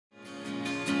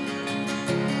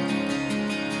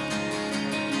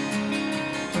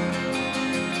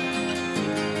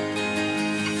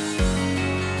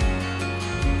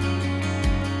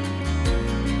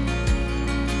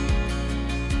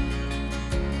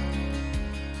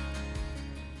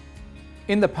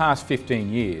In the past 15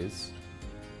 years,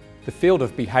 the field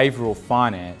of behavioural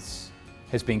finance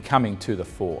has been coming to the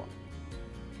fore.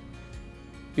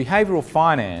 Behavioural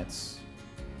finance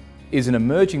is an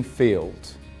emerging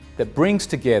field that brings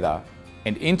together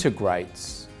and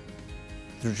integrates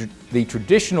the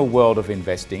traditional world of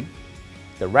investing,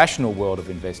 the rational world of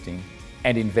investing,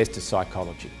 and investor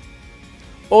psychology.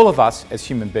 All of us as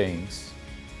human beings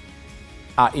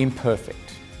are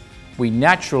imperfect. We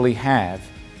naturally have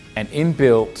an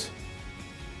inbuilt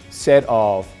set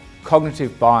of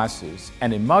cognitive biases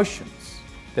and emotions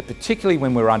that, particularly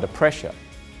when we're under pressure,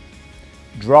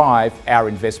 drive our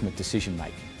investment decision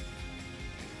making.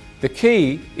 The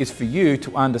key is for you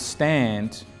to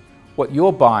understand what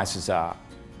your biases are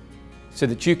so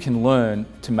that you can learn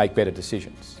to make better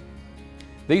decisions.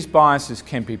 These biases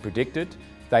can be predicted,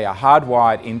 they are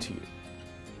hardwired into you.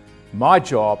 My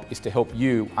job is to help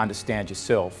you understand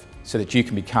yourself so that you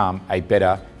can become a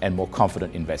better and more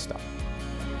confident investor.